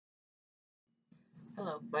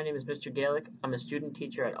Hello, my name is Mr. Galick. I'm a student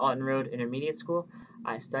teacher at Alton Road Intermediate School.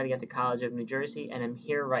 I study at the College of New Jersey and I'm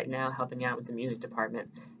here right now helping out with the music department.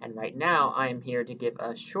 And right now I am here to give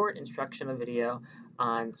a short instructional video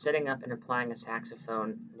on setting up and applying a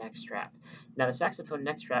saxophone neck strap. Now the saxophone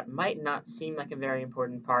neck strap might not seem like a very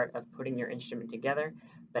important part of putting your instrument together,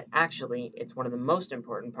 but actually it's one of the most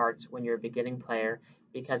important parts when you're a beginning player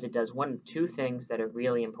because it does one of two things that are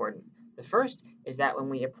really important. The first is that when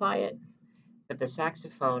we apply it, that the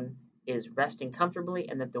saxophone is resting comfortably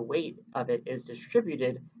and that the weight of it is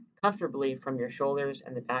distributed comfortably from your shoulders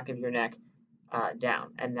and the back of your neck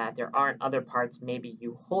down, and that there aren't other parts, maybe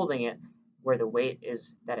you holding it, where the weight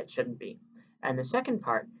is that it shouldn't be. And the second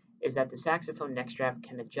part is that the saxophone neck strap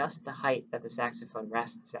can adjust the height that the saxophone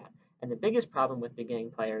rests at. And the biggest problem with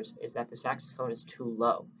beginning players is that the saxophone is too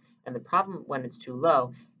low. And the problem when it's too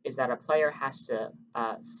low is that a player has to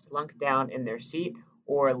slunk down in their seat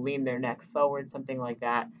or lean their neck forward, something like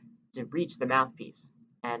that, to reach the mouthpiece.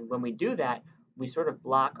 And when we do that, we sort of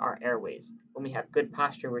block our airways. When we have good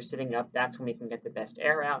posture, we're sitting up, that's when we can get the best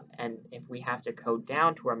air out. And if we have to go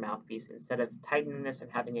down to our mouthpiece, instead of tightening this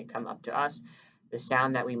and having it come up to us, the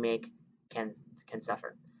sound that we make can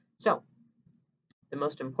suffer. So the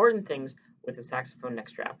most important things with the saxophone neck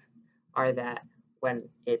strap are that when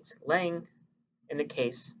it's laying in the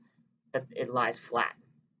case, that it lies flat.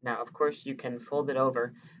 Now, of course, you can fold it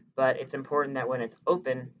over, but it's important that when it's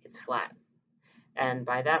open, it's flat. And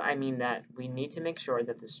by that, I mean that we need to make sure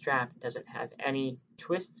that the strap doesn't have any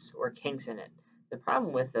twists or kinks in it. The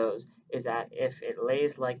problem with those is that if it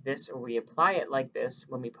lays like this or we apply it like this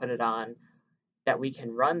when we put it on, that we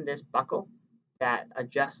can run this buckle that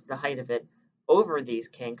adjusts the height of it over these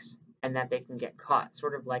kinks and that they can get caught,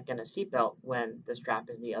 sort of like in a seatbelt when the strap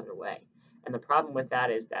is the other way. And the problem with that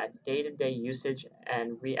is that day-to-day usage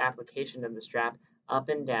and reapplication of the strap up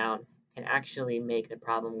and down can actually make the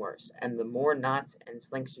problem worse. And the more knots and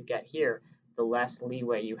slinks you get here, the less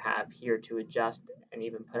leeway you have here to adjust and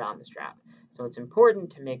even put on the strap. So it's important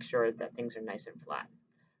to make sure that things are nice and flat.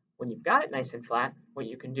 When you've got it nice and flat, what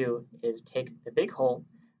you can do is take the big hole.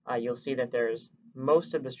 You'll see that there's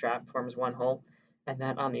most of the strap forms one hole, and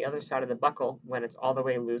then on the other side of the buckle, when it's all the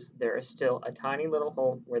way loose, there is still a tiny little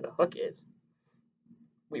hole where the hook is.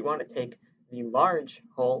 We want to take the large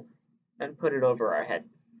hole and put it over our head.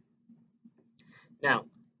 Now,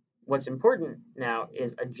 what's important now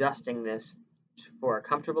is adjusting this for a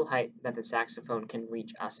comfortable height that the saxophone can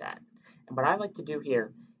reach us at. And what I like to do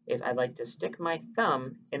here is I like to stick my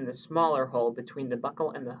thumb in the smaller hole between the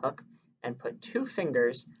buckle and the hook and put 2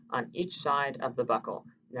 fingers on each side of the buckle.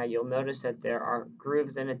 Now you'll notice that there are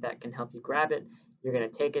grooves in it that can help you grab it. You're going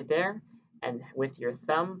to take it there, and with your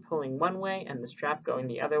thumb pulling one way and the strap going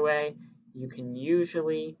the other way, you can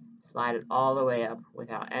usually slide it all the way up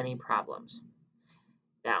without any problems.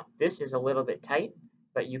 Now, this is a little bit tight,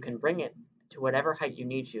 but you can bring it to whatever height you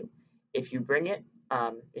need to. If you bring it,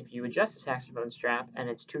 if you adjust the saxophone strap and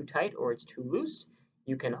it's too tight or it's too loose,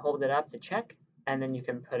 you can hold it up to check, and then you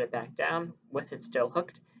can put it back down with it still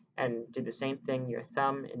hooked and do the same thing, your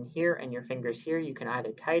thumb in here and your fingers here. You can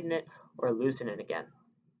either tighten it or loosen it again.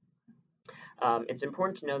 It's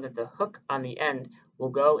important to know that the hook on the end will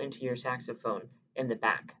go into your saxophone in the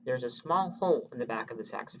back. There's a small hole in the back of the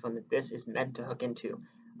saxophone that this is meant to hook into.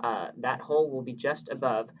 That hole will be just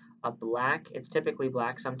above a black, it's typically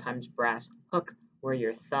black, sometimes brass hook where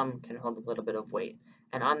your thumb can hold a little bit of weight.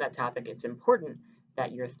 And on that topic, it's important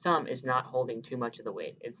that your thumb is not holding too much of the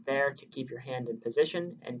weight. It's there to keep your hand in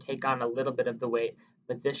position and take on a little bit of the weight,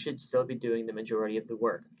 but this should still be doing the majority of the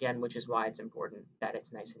work, again, which is why it's important that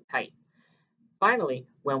it's nice and tight. Finally,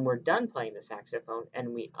 when we're done playing the saxophone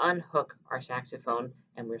and we unhook our saxophone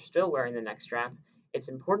and we're still wearing the neck strap, it's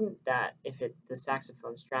important that if the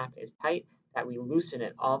saxophone strap is tight, that we loosen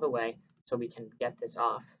it all the way so we can get this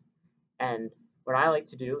off. And what I like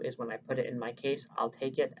to do is when I put it in my case, I'll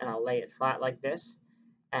take it and I'll lay it flat like this,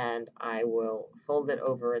 and I will fold it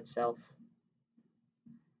over itself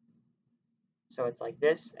so it's like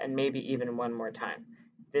this, and maybe even one more time.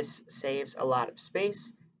 This saves a lot of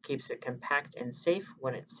space, keeps it compact and safe.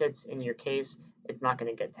 When it sits in your case, it's not going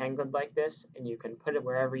to get tangled like this, and you can put it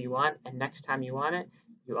wherever you want, and next time you want it,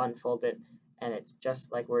 you unfold it, and it's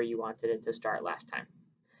just like where you wanted it to start last time.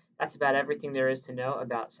 That's about everything there is to know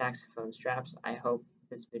about saxophone straps. I hope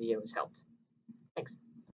this video has helped. Thanks.